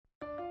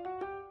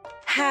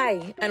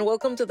Hi, and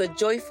welcome to the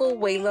Joyful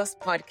Weight Loss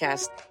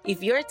Podcast.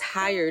 If you're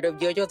tired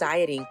of yo-yo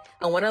dieting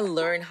and want to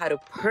learn how to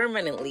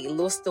permanently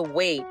lose the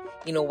weight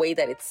in a way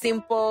that it's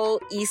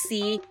simple,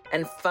 easy,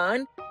 and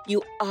fun,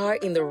 you are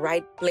in the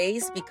right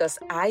place because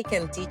I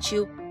can teach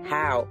you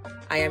how.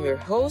 I am your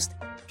host,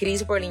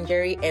 Cris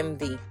Berlingeri,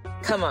 MD.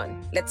 Come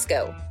on, let's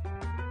go.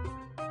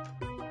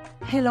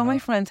 Hello, my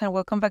friends, and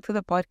welcome back to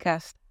the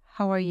podcast.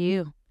 How are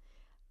you?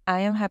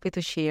 I am happy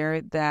to share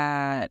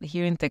that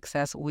here in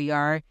Texas, we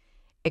are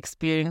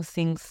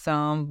experiencing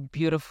some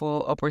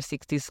beautiful upper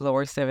 60s,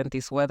 lower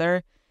 70s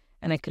weather,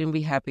 and I couldn't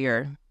be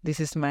happier.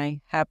 This is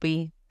my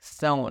happy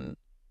zone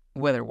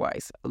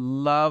weather-wise.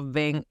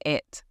 Loving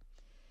it.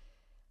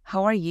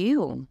 How are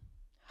you?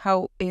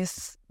 How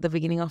is the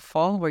beginning of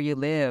fall where you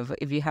live,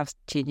 if you have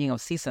changing of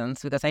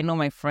seasons? Because I know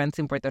my friends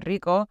in Puerto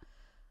Rico,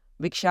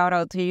 big shout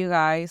out to you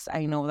guys.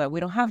 I know that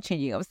we don't have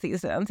changing of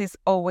seasons. It's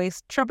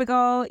always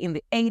tropical in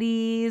the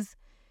 80s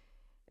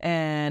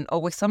and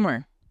always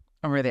summer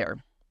over there.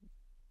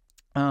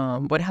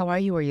 But how are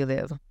you where you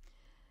live?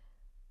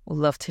 Would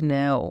love to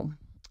know.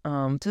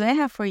 Today I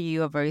have for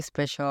you a very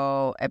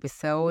special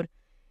episode.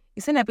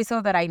 It's an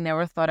episode that I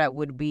never thought I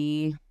would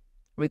be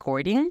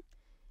recording.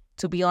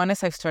 To be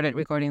honest, I've started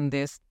recording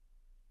this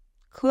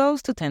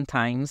close to 10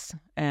 times,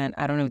 and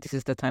I don't know if this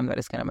is the time that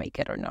it's going to make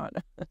it or not.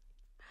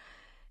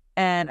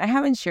 And I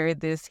haven't shared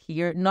this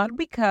here, not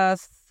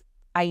because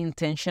I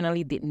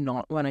intentionally did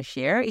not want to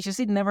share. It's just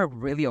it never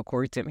really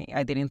occurred to me.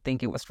 I didn't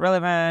think it was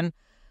relevant,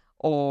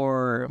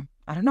 or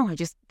I don't know. I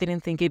just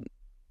didn't think it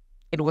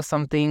was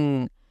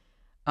something,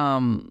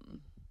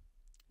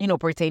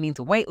 pertaining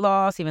to weight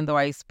loss, even though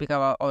I speak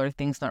about other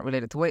things not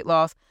related to weight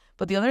loss.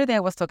 But the other day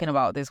I was talking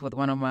about this with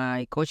one of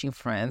my coaching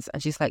friends,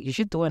 and she's like, you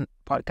should do a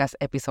podcast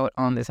episode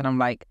on this. And I'm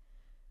like,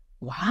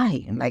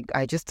 why? Like,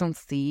 I just don't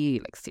see,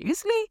 like,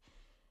 seriously?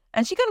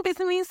 And she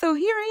convinced me, so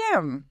here I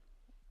am.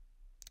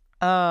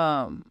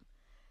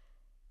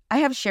 I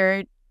have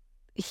shared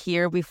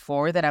here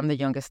before that I'm the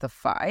youngest of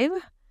 5.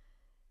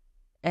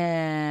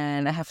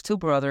 And I have 2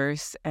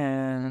 brothers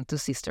and 2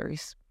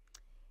 sisters.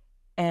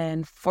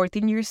 And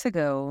 14 years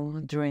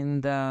ago,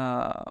 during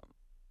the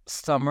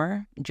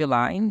summer,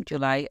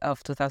 July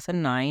of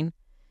 2009,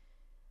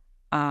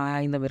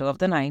 in the middle of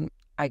the night,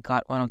 I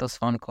got one of those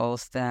phone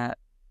calls that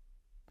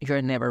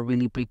you're never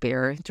really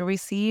prepared to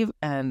receive.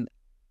 And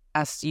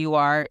as you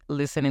are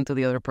listening to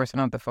the other person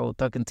on the phone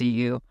talking to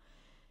you,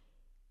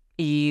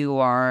 you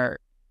are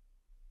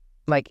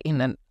like in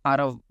an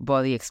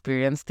out-of-body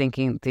experience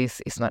thinking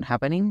this is not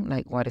happening.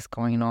 Like, what is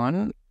going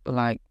on?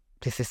 Like,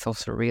 this is so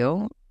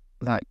surreal.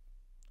 Like,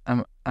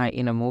 am I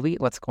in a movie?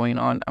 What's going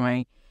on? Am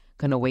I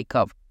going to wake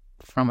up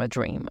from a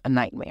dream, a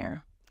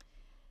nightmare?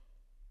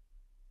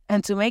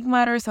 And to make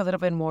matters a little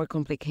bit more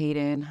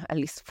complicated, at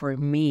least for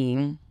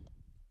me,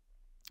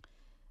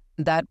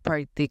 that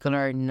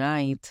particular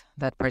night,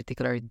 that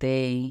particular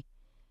day,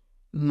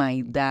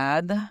 my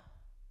dad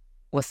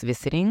was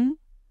visiting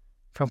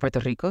from Puerto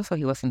Rico, so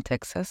he was in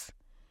Texas,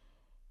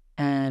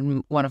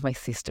 and one of my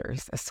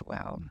sisters as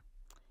well.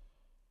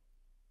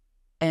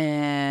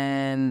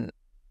 And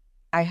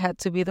I had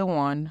to be the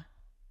one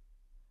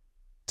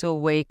to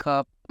wake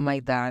up my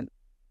dad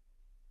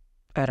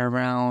at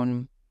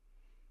around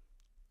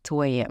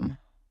 2 a.m.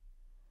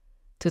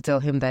 to tell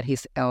him that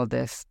his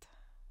eldest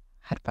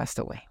had passed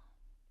away.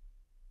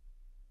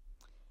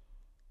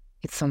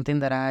 It's something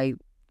that I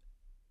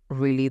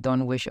really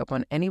don't wish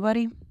upon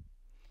anybody.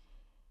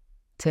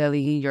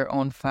 Telling your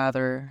own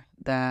father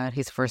that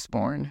his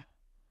firstborn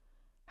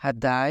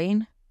had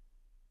died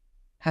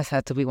has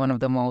had to be one of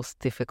the most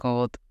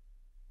difficult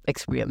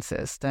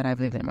experiences that I've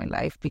lived in my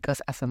life,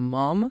 because as a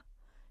mom,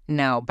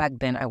 now back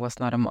then I was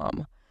not a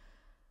mom,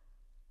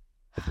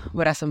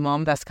 but as a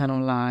mom, that's kind of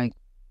like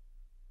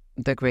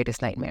the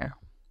greatest nightmare,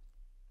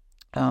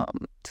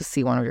 to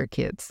see one of your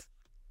kids,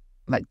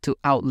 like to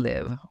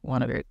outlive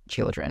one of your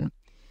children.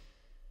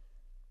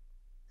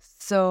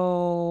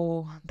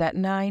 So that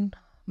night,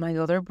 my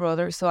other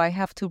brother, so I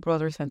have 2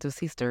 brothers and 2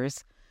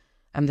 sisters.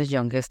 I'm the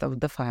youngest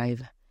of the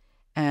 5.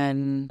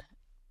 And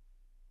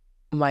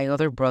my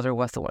other brother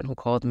was the one who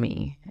called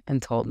me and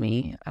told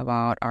me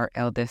about our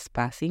eldest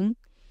passing.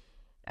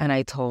 And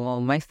I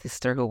told my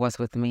sister who was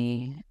with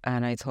me,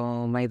 and I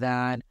told my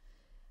dad.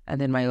 And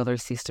then my other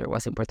sister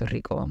was in Puerto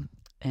Rico,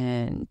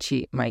 and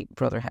my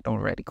brother had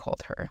already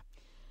called her.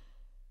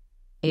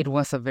 It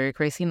was a very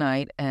crazy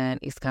night, and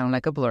it's kind of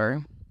like a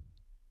blur.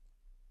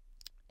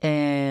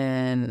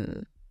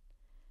 And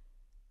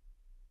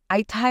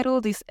I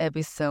titled this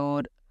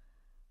episode,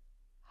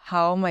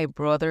 How My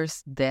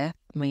Brother's Death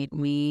Made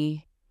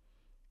Me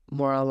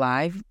More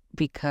Alive,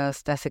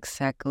 because that's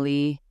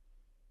exactly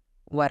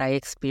what I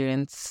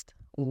experienced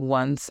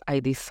once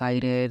I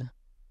decided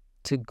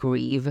to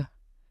grieve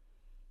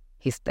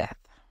his death.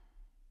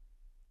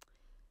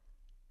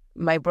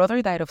 My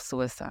brother died of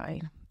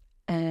suicide.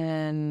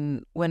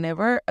 And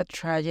whenever a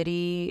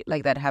tragedy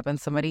like that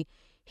happens,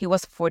 he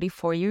was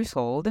 44 years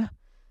old.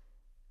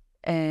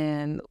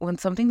 And when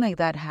something like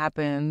that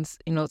happens,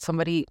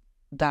 somebody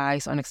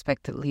dies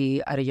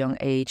unexpectedly at a young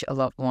age, a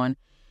loved one,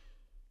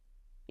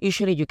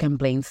 usually you can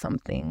blame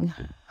something.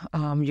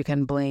 You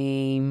can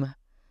blame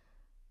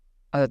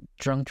a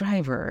drunk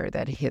driver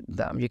that hit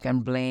them. You can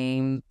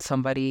blame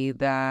somebody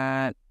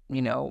that,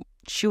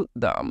 shoot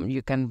them.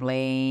 You can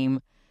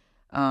blame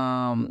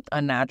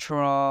a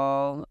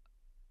natural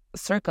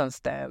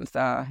circumstance,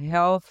 a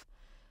health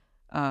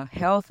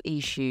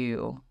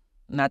issue,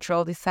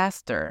 natural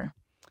disaster.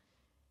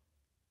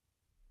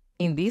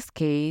 In this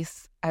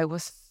case, I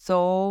was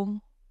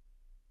so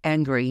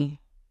angry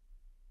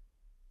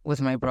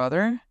with my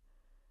brother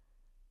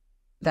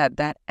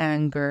that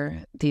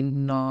anger did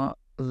not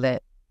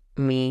let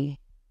me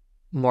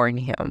mourn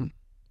him.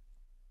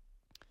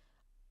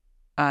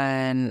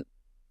 And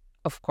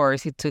of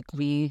course, it took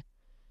me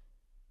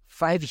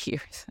 5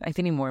 years. I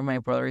didn't mourn my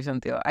brothers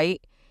until I'm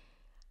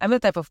the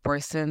type of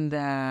person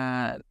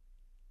that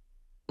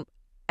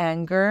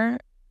anger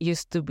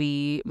used to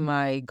be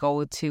my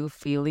go-to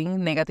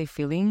feeling, negative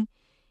feeling,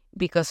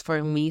 because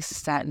for me,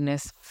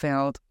 sadness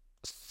felt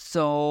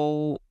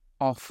so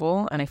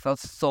awful and I felt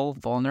so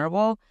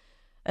vulnerable.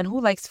 And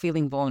who likes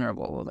feeling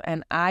vulnerable?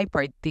 And I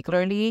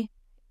particularly,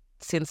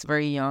 since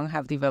very young,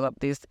 have developed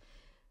this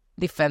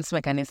defense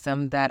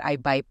mechanism that I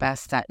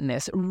bypass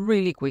sadness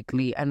really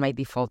quickly, and my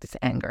default is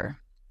anger.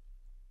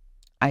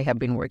 I have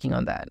been working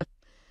on that.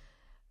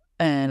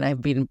 And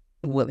I've been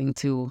willing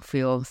to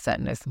feel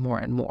sadness more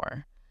and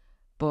more.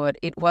 But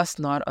it was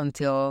not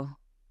until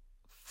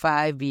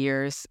 5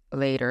 years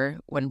later,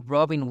 when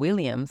Robin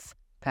Williams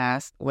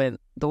passed, when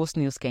those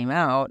news came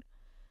out,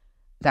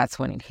 that's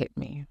when it hit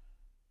me.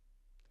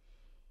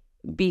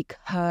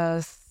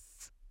 Because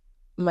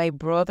my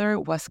brother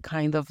was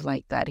kind of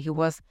like that. He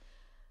was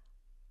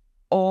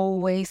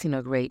always in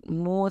a great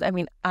mood. I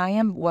mean, I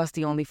am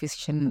the only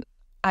physician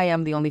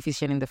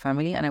in the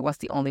family, and I was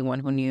the only one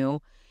who knew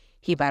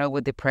he battled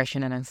with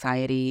depression and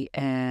anxiety,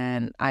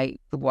 and I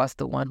was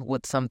the one who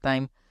would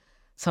sometimes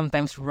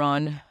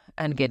run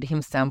and get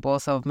him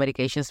samples of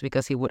medications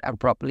because he would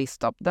abruptly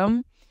stop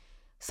them.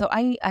 So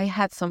I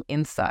had some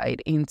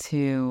insight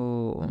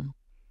into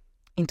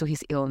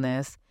his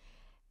illness.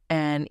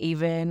 And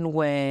even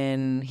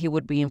when he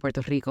would be in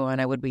Puerto Rico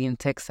and I would be in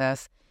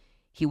Texas,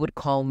 he would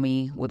call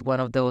me with one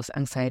of those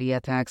anxiety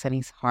attacks and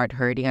his heart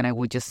hurting, and I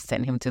would just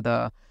send him to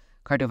the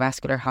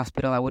cardiovascular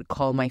hospital. I would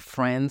call my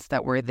friends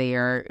that were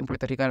there in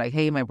Puerto Rico, like,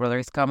 hey, my brother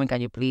is coming.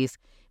 Can you please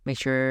make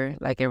sure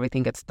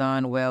everything gets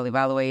done, well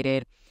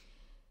evaluated?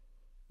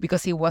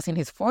 Because he was in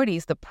his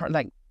 40s,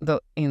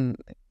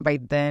 by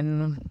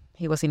then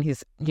he was in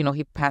his,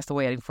 he passed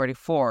away at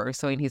 44.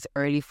 So in his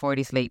early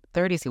 40s, late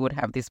 30s, he would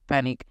have these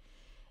panic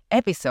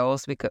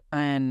episodes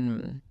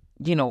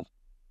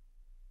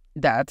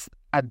that's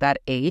at that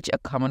age a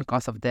common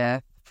cause of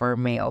death for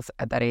males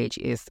at that age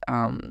is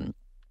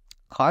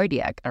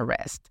cardiac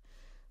arrest.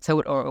 So I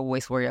would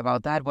always worry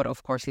about that. But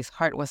of course, his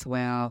heart was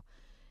well,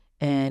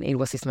 and it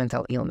was his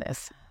mental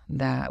illness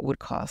that would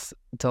cause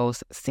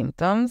those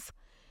symptoms.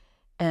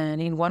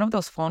 And in one of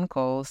those phone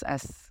calls,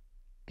 as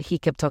he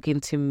kept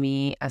talking to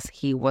me as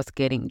he was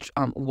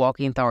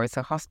walking towards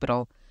the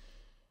hospital,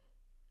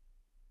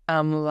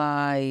 I'm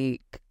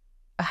like,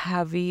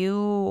 do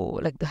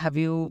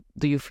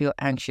you feel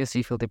anxious? Do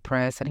you feel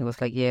depressed? And he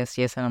was like, yes.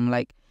 And I'm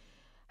like,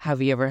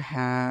 have you ever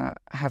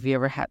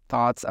had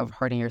thoughts of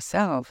hurting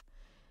yourself?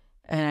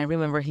 And I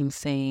remember him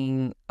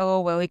saying,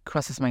 oh, well, it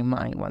crosses my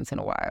mind once in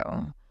a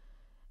while.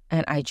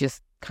 And I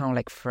just kind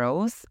of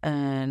froze.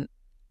 And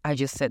I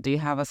just said, do you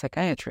have a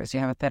psychiatrist? Do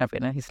you have a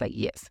therapist? And he's like,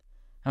 yes.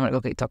 I'm like,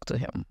 okay, talk to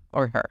him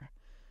or her.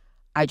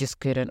 I just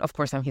couldn't. Of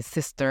course, I'm his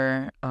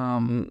sister.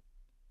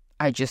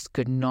 I just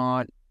could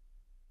not.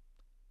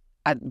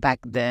 Back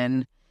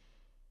then,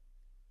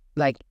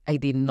 I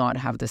did not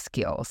have the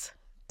skills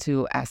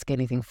to ask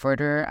anything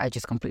further. I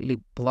just completely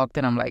blocked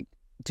it. I'm like,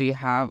 do you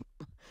have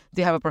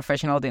a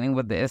professional dealing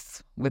with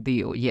this with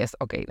you? Yes.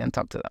 Okay, then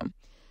talk to them.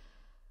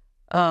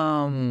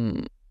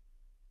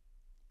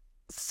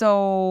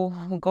 So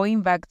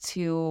going back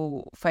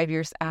to 5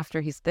 years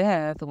after his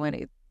death, when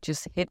it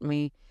just hit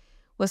me,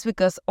 was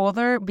because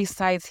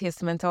besides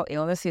his mental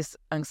illness, his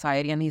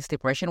anxiety and his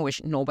depression,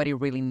 which nobody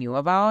really knew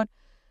about,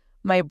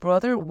 my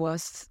brother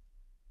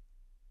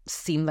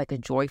seemed like a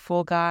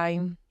joyful guy.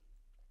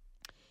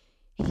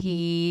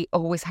 He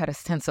always had a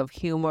sense of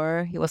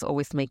humor. He was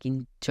always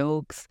making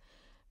jokes,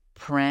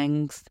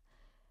 pranks.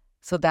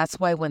 So that's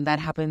why when that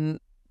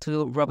happened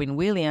to Robin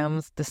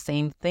Williams, the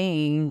same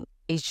thing,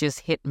 it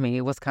just hit me.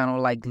 It was kind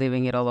of like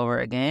living it all over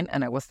again.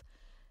 And I was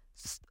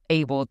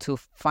able to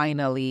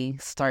finally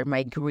start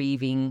my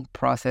grieving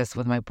process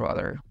with my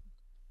brother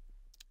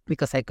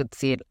because I could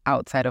see it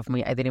outside of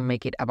me. I didn't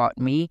make it about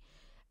me.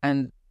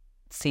 And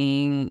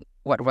seeing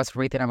what was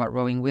written about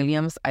Robin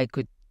Williams, I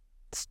could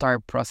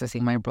start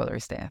processing my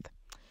brother's death.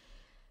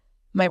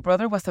 My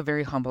brother was a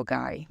very humble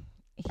guy.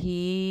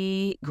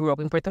 He grew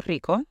up in Puerto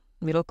Rico,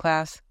 middle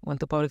class,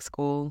 went to public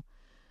school,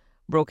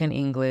 broken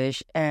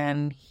English,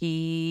 and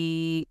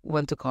he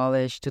went to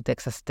college to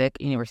Texas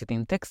Tech, University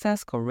in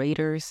Texas, go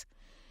Raiders.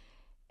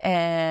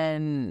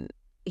 And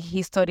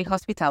he studied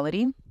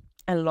hospitality.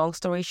 And long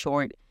story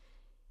short,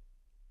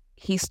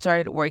 he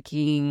started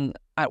working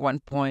at one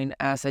point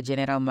as a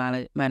general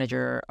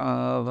manager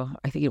of,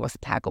 I think it was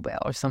Taco Bell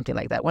or something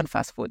like that, one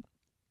fast food.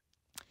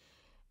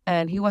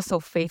 And he was so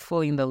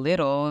faithful in the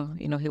little,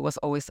 he was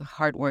always a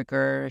hard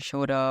worker,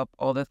 showed up,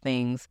 all the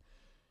things,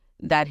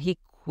 that he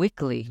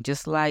quickly,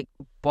 just like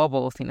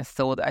bubbles in a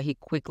soda, he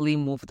quickly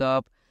moved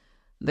up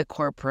the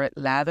corporate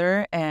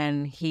ladder,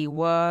 and he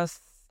was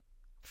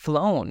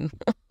flown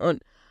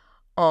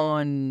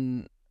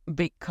on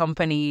big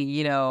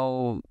company,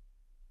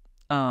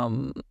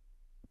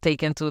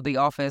 taken to the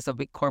office of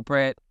big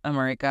corporate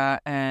America.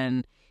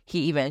 And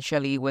he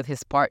eventually, with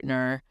his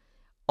partner,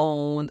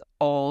 owned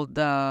all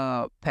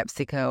the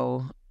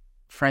PepsiCo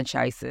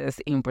franchises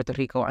in Puerto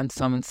Rico and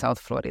some in South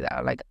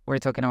Florida. Like, we're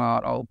talking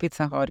about all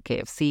Pizza Hut,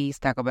 KFC,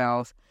 Taco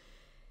Bell's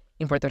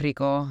in Puerto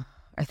Rico.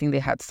 I think they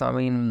had some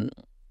in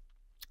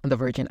the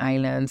Virgin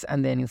Islands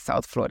and then in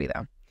South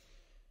Florida.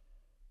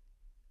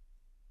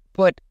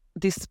 But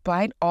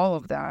despite all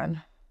of that,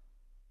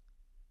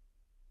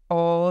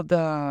 all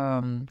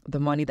the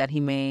money that he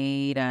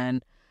made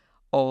and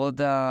all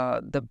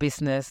the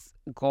business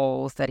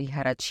goals that he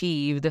had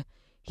achieved,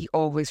 he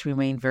always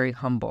remained very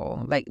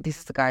humble. Like, this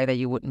is the guy that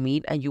you would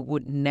meet and you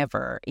would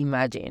never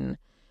imagine,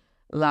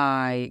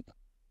 like,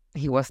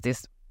 he was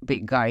this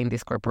big guy in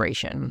this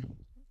corporation.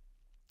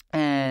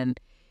 And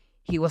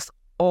he was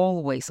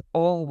always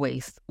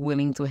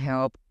willing to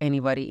help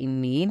anybody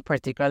in need,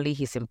 particularly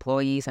his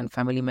employees and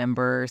family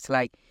members.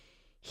 Like,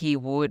 he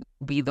would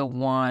be the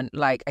one,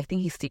 like, I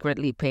think he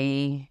secretly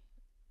paid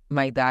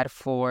my dad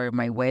for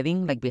my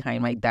wedding, like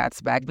behind my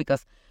dad's back,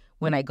 because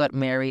when I got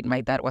married,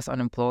 my dad was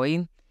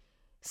unemployed.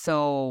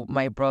 So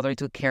my brother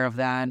took care of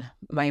that.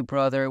 My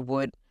brother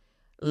would,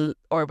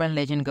 urban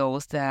legend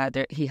goes that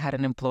he had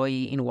an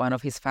employee in one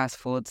of his fast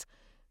foods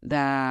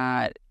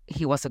that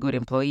he was a good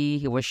employee.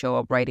 He would show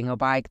up riding a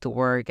bike to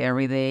work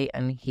every day,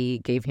 and he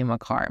gave him a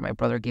car. My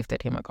brother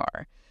gifted him a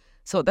car.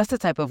 So that's the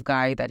type of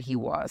guy that he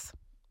was.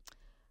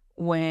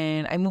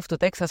 When I moved to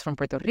Texas from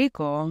Puerto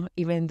Rico,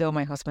 even though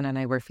my husband and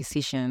I were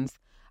physicians,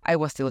 I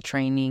was still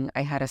training.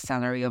 I had a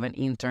salary of an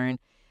intern.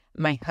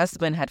 My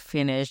husband had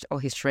finished all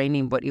his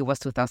training, but it was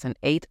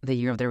 2008, the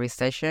year of the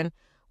recession.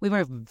 We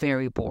were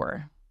very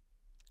poor.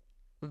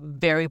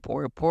 Very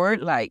poor.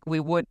 Like,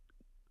 we would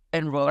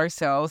enroll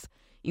ourselves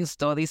in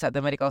studies at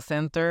the medical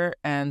center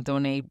and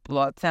donate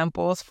blood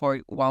samples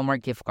for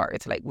Walmart gift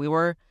cards. Like, we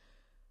were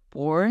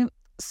poor.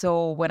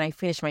 So when I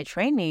finished my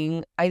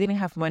training, I didn't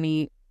have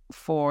money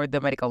for the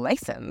medical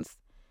license.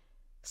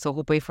 So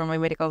who paid for my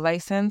medical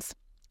license?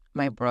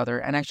 My brother.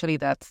 And actually,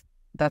 that's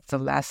the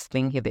last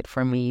thing he did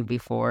for me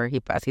before he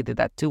passed. He did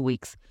that 2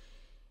 weeks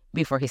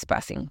before his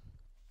passing.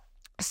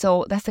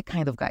 So that's the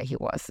kind of guy he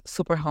was.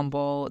 Super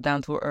humble,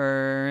 down to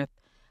earth,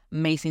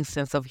 amazing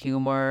sense of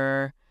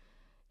humor.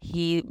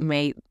 He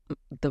made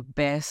the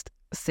best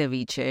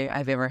ceviche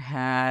I've ever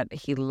had.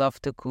 He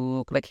loved to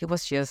cook. Like, he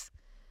was just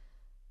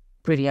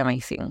pretty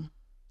amazing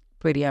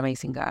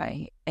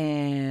guy.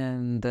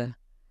 And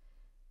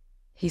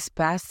his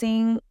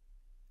passing,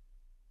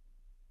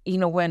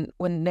 when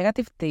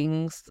negative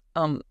things,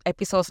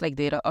 episodes like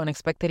that,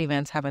 unexpected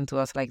events happen to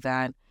us like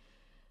that,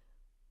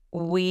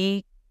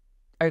 we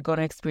are going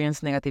to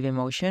experience negative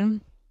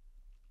emotion.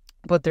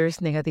 But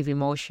there's negative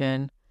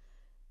emotion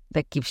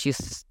that keeps you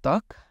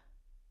stuck.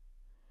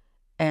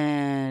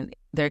 And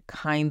they're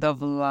kind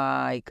of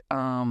like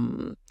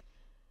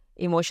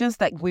emotions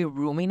that we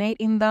ruminate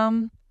in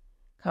them.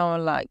 Kind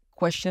of like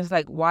questions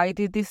like, why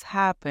did this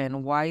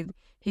happen? Why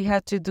he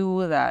had to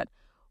do that?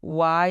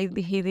 Why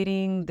he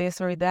didn't this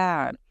or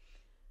that?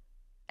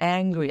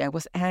 Angry. I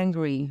was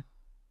angry.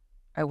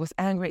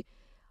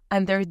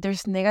 And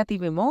there's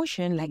negative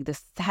emotion, like the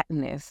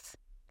sadness,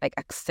 like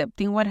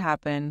accepting what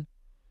happened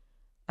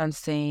and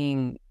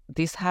saying,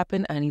 this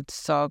happened and it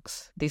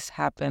sucks. This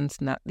happened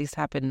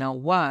now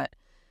what?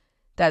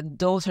 That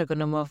those are going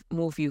to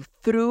move you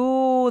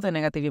through the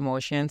negative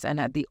emotions. And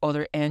at the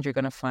other end, you're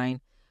going to find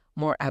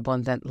more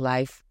abundant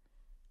life,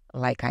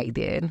 like I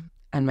did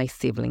and my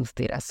siblings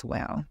did as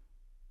well.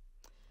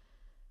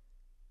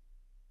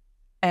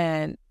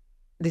 And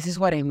this is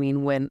what I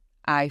mean when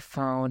I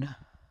found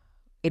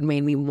it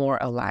made me more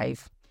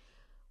alive.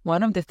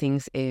 One of the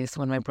things is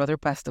when my brother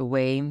passed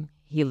away,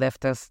 he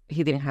left us.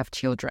 He didn't have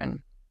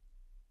children.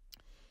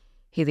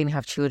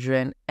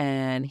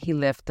 And he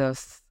left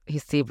us,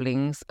 his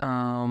siblings,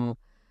 some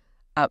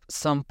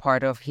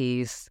part of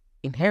his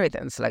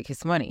inheritance, like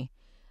his money.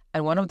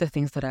 And one of the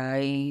things that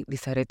I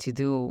decided to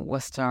do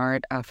was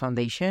start a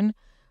foundation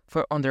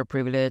for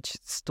underprivileged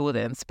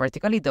students,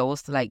 particularly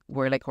those like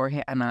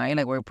Jorge and I,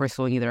 like we're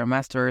pursuing either a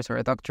master's or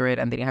a doctorate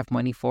and they didn't have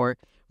money for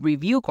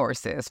review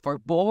courses, for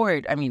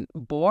boards,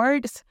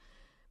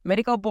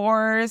 medical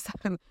boards,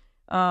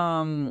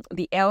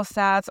 the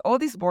LSATs, all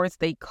these boards,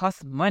 they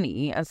cost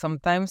money. And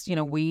sometimes,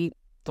 we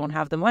don't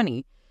have the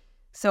money.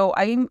 So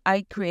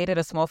I created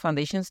a small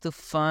foundation to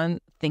fund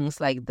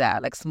things like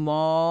that, like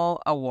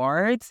small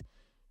awards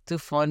to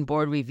fund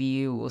board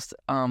reviews,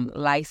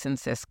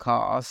 licenses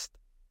cost,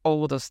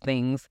 all those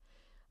things,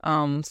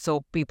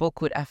 so people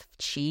could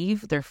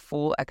achieve their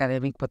full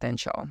academic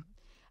potential.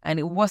 And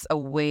it was a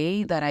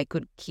way that I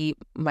could keep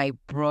my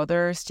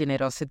brother's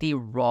generosity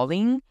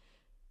rolling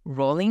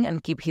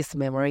and keep his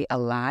memory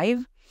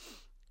alive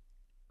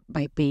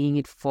by paying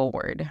it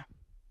forward.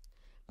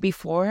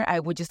 Before, I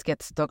would just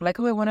get stuck like,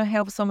 oh, I want to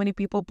help so many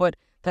people, but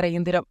that I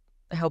ended up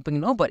helping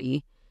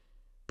nobody.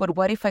 But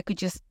what if I could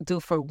just do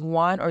for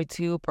one or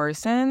two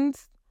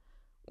persons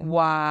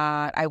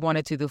what I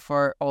wanted to do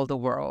for all the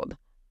world?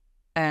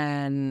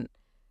 And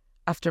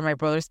after my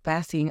brother's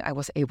passing, I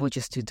was able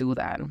just to do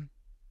that.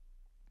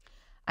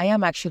 I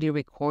am actually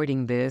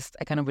recording this.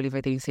 I cannot believe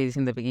I didn't say this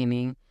in the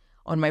beginning,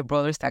 on my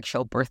brother's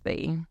actual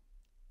birthday.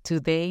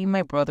 Today,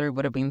 my brother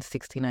would have been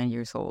 69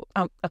 years old.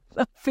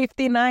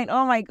 59.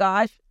 Oh my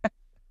gosh.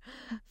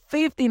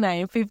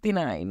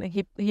 59.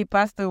 He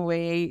passed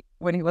away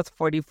when he was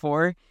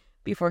 44,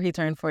 before he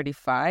turned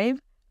 45.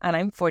 And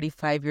I'm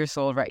 45 years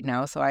old right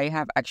now, so I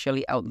have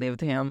actually outlived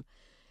him.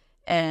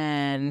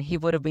 And he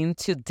would have been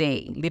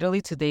today,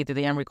 literally today, the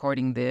day I'm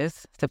recording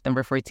this,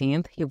 September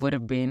 14th, he would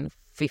have been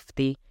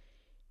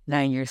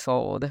 59 years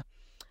old.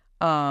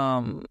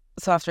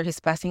 So after his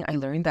passing, I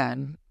learned that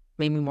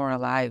made me more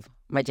alive.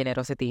 My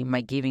generosity, my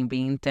giving,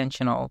 being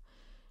intentional,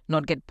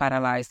 not get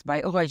paralyzed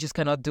by, oh, I just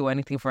cannot do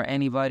anything for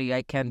anybody.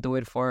 I can't do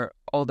it for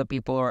all the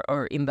people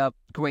or in the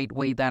great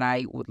way that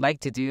I would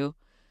like to do.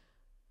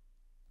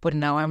 But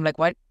now I'm like,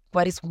 what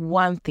is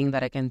one thing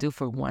that I can do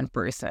for one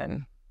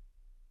person?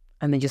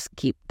 And then just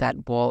keep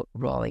that ball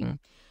rolling.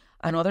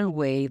 Another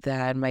way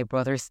that my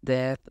brother's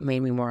death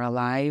made me more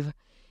alive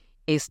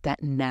is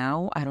that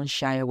now I don't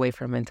shy away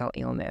from mental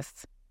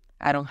illness.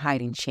 I don't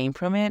hide in shame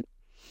from it.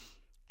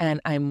 And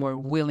I'm more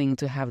willing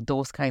to have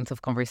those kinds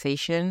of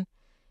conversation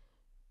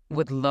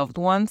with loved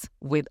ones,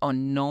 with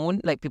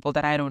unknown, like people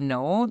that I don't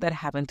know that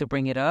happen to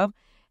bring it up,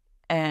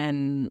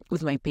 and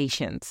with my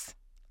patients.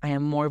 I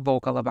am more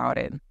vocal about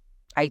it.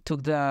 I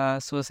took the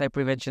suicide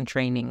prevention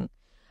training,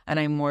 and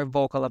I'm more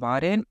vocal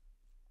about it.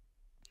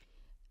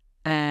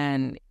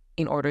 And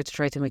in order to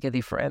try to make a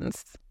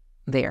difference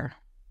there.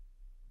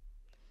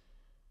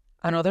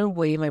 Another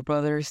way my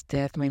brother's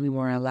death made me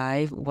more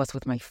alive was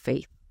with my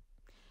faith.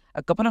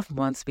 A couple of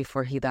months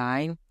before he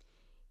died,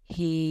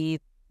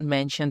 he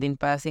mentioned in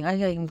passing,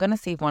 I'm going to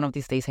see if one of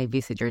these days I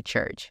visit your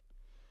church.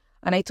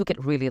 And I took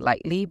it really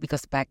lightly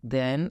because back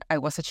then I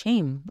was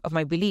ashamed of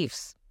my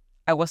beliefs.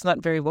 I was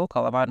not very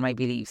vocal about my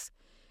beliefs.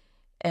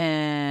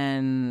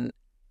 And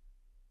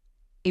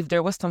if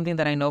there was something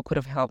that I know could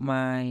have helped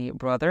my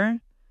brother,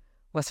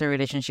 was a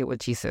relationship with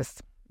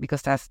Jesus,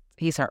 because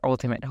he's our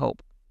ultimate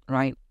hope,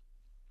 right?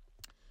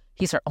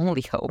 He's our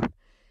only hope.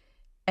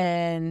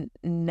 And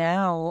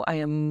now I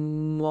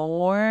am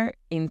more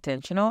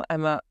intentional.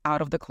 I'm a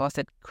out of the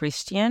closet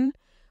Christian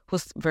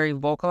who's very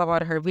vocal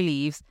about her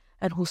beliefs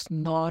and who's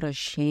not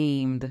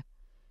ashamed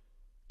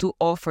to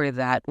offer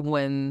that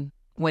when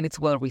it's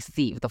well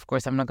received. Of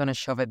course, I'm not going to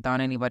shove it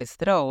down anybody's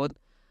throat,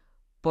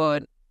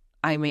 but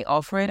I may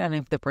offer it, and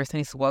if the person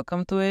is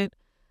welcome to it,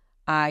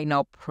 I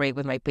now pray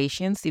with my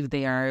patients if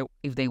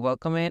they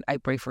welcome it. I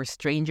pray for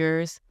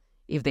strangers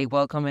if they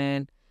welcome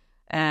it.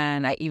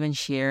 And I even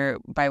share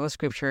Bible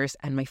scriptures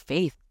and my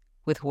faith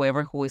with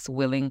whoever who is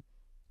willing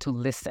to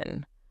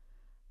listen.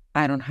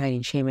 I don't hide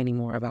in shame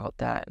anymore about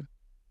that.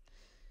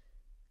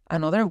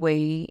 Another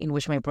way in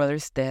which my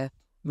brother's death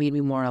made me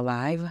more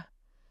alive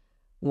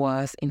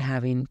was in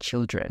having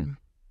children.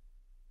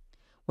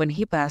 When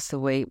he passed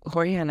away,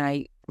 Jorge and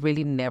I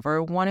really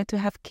never wanted to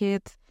have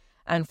kids.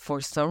 And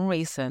for some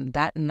reason,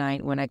 that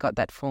night when I got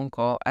that phone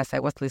call, as I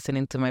was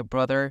listening to my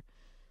brother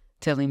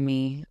telling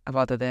me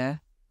about the death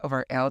of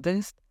our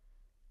eldest,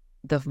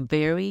 the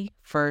very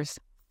first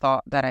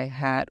thought that I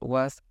had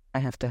was, I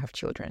have to have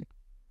children.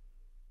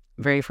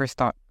 Very first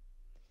thought.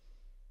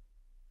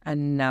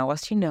 And now,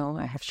 as you know,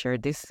 I have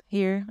shared this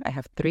here. I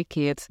have 3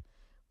 kids.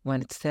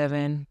 One is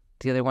 7.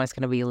 The other one is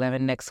going to be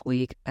 11 next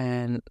week.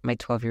 And my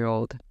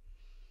 12-year-old.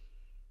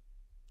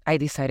 I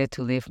decided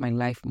to live my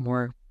life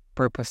more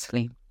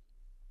purposely,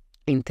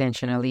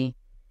 intentionally,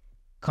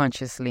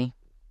 consciously.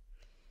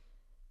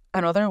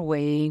 Another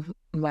way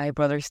my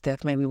brother's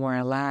death made me more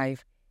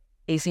alive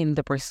is in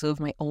the pursuit of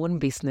my own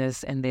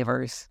business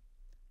endeavors,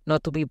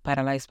 not to be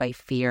paralyzed by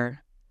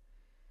fear,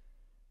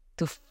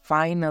 to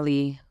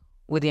finally,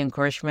 with the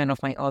encouragement of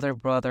my other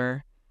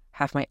brother,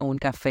 have my own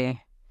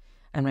cafe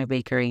and my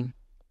bakery.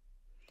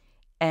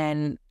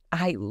 And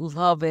I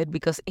love it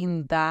because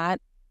in that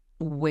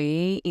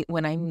way,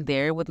 when I'm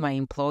there with my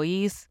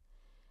employees,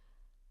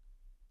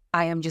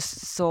 I am just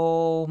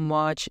so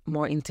much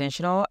more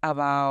intentional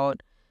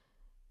about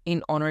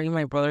in honoring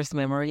my brother's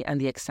memory and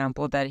the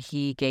example that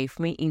he gave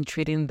me in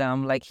treating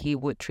them like he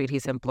would treat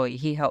his employee.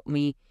 He helped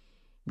me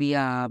be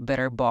a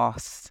better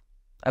boss,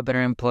 a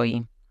better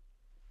employee.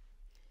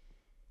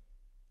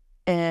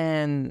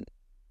 And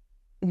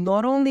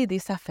not only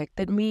this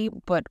affected me,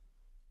 but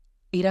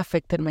it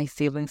affected my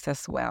siblings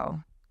as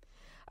well.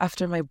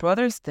 After my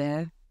brother's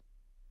death,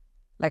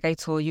 like I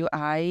told you,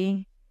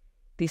 I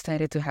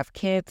decided to have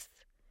kids.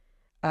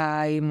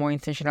 I'm more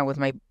intentional with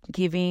my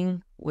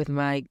giving, with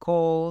my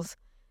goals,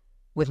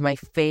 with my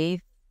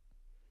faith.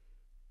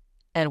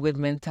 and with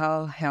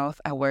mental health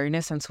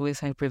awareness and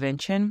suicide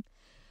prevention.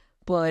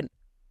 But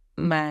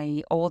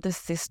my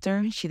oldest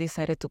sister, she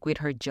decided to quit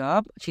her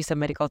job. She's a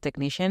medical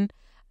technician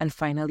and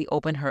finally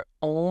opened her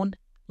own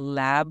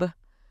lab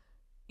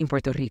in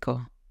Puerto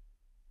Rico,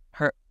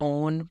 her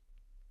own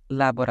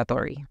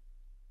laboratory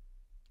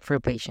for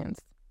patients.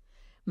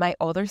 My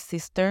other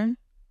sister,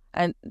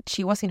 and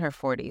she was in her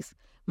 40s.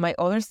 My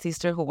other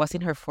sister, who was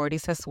in her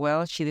 40s as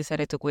well, she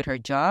decided to quit her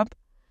job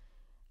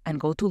and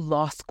go to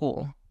law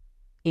school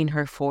in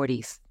her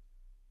 40s.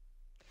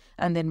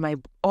 And then my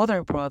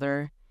other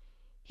brother,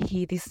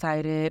 he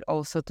decided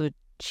also to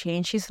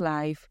change his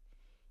life.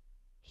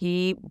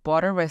 He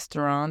bought a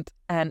restaurant,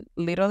 and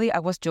literally I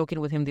was joking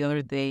with him the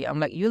other day. I'm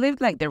like, you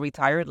lived like the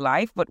retired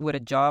life, but with a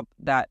job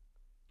that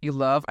you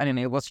love and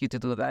enables you to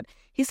do that.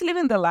 He's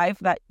living the life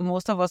that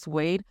most of us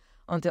wait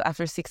until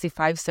after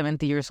 65,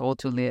 70 years old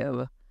to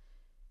live.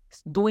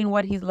 Doing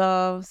what he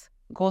loves,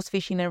 goes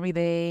fishing every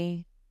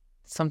day,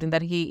 something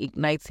that he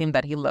ignites him,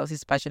 that he loves,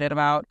 he's passionate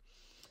about.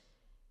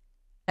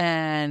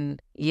 And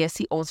yes,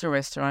 he owns a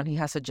restaurant, he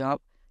has a job,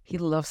 he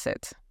loves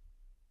it.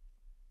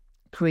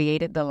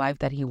 Created the life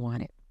that he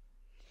wanted.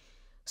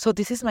 So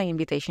this is my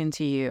invitation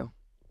to you.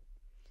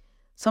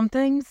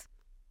 Sometimes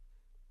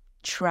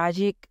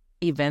tragic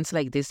events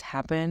like this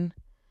happen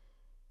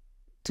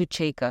to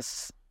shake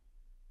us.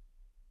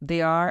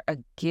 They are a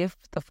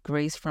gift of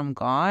grace from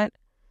God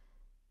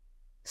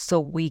so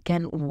we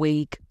can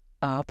wake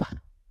up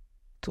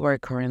to our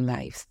current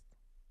lives.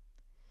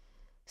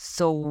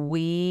 So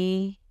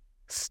we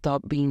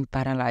stop being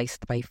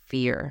paralyzed by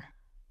fear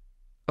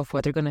of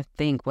what they're going to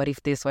think. What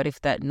if this? What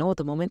if that? No,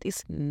 the moment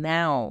is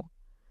now.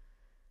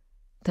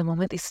 The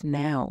moment is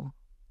now.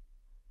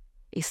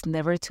 It's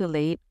never too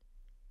late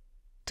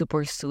to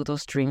pursue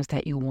those dreams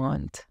that you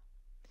want.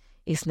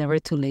 It's never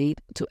too late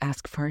to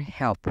ask for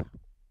help.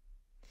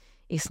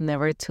 It's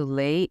never too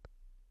late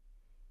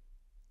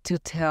to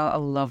tell a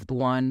loved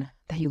one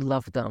that you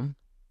love them,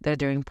 that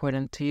they're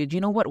important to you. Do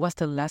you know what was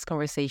the last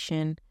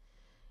conversation?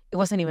 It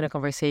wasn't even a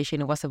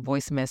conversation. It was a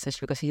voice message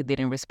because he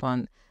didn't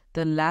respond.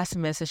 The last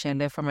message I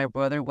left for my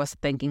brother was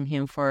thanking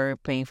him for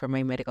paying for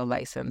my medical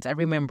license. I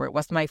remember it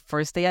was my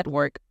first day at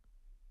work.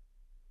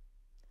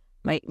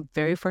 My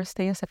very first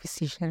day as a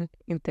physician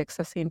in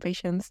Texas seeing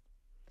patients.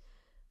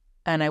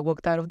 And I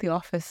walked out of the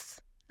office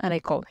and I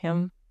called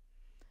him.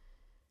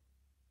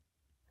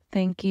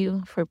 Thank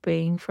you for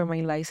paying for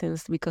my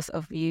license. Because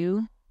of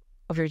you,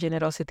 of your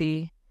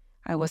generosity,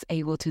 I was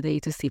able today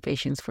to see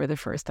patients for the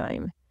first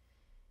time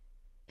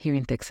here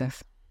in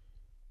Texas.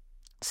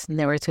 It's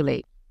never too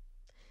late.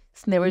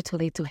 It's never too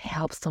late to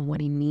help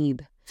someone in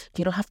need.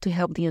 You don't have to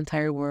help the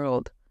entire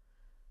world.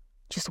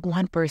 Just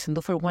one person.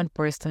 Do for one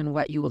person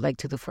what you would like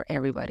to do for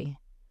everybody.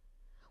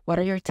 What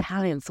are your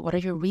talents? What are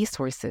your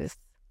resources?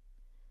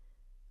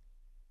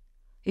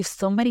 If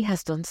somebody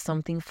has done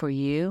something for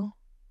you,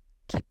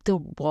 keep the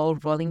ball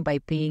rolling by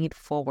paying it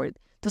forward.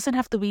 Doesn't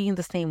have to be in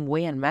the same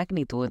way and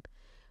magnitude,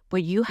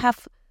 but you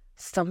have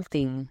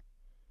something.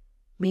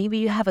 Maybe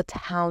you have a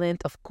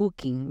talent of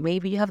cooking.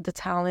 Maybe you have the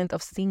talent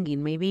of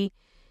singing. Maybe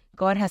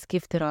God has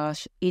gifted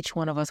us, each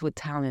one of us, with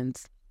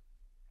talents.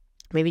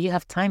 Maybe you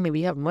have time.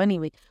 Maybe you have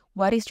money.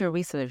 What is your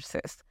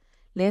resources?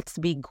 Let's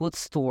be good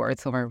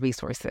stewards of our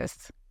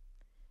resources.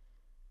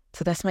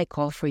 So that's my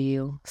call for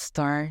you.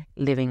 Start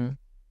living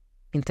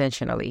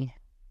intentionally.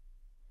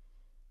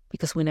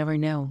 Because we never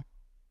know.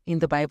 In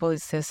the Bible,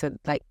 it says that,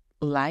 like,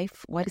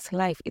 life, what is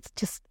life?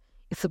 It's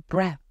a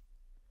breath.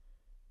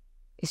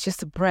 It's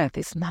just a breath.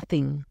 It's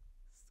nothing.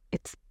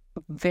 It's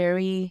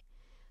very,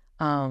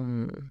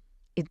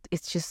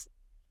 it just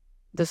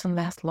doesn't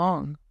last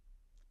long.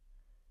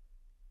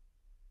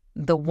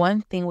 The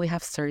one thing we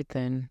have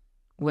certain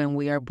when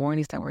we are born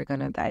is that we're going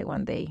to die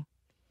one day.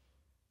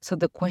 So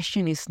the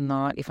question is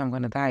not if I'm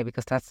going to die,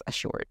 because that's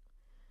assured.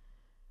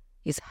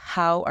 It's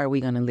how are we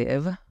going to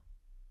live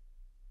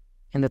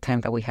in the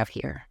time that we have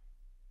here.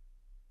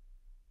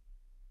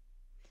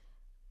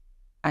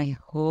 I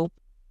hope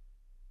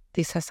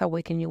this has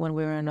awakened you one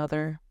way or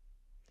another.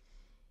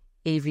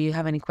 If you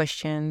have any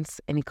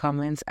questions, any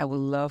comments, I would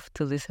love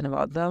to listen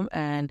about them.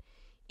 And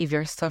if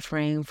you're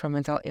suffering from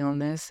mental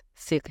illness,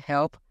 seek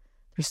help.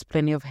 There's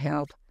plenty of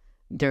help.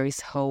 There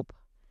is hope.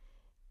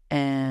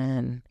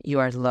 And you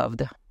are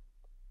loved.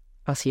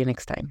 I'll see you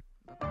next time.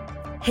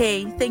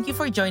 Hey, thank you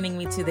for joining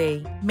me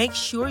today. Make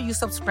sure you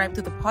subscribe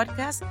to the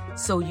podcast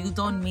so you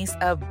don't miss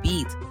a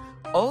beat.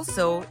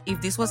 Also, if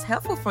this was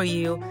helpful for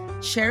you,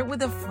 share it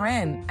with a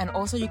friend. And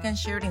also you can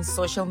share it in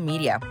social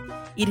media.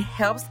 It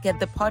helps get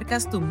the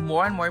podcast to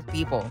more and more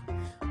people.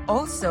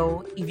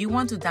 Also, if you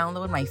want to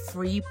download my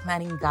free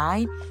planning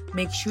guide,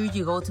 make sure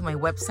you go to my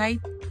website,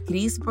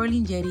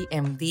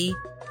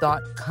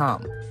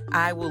 chrisberlingettimd.com.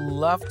 I would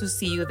love to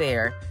see you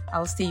there.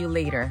 I'll see you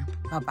later.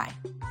 Bye-bye.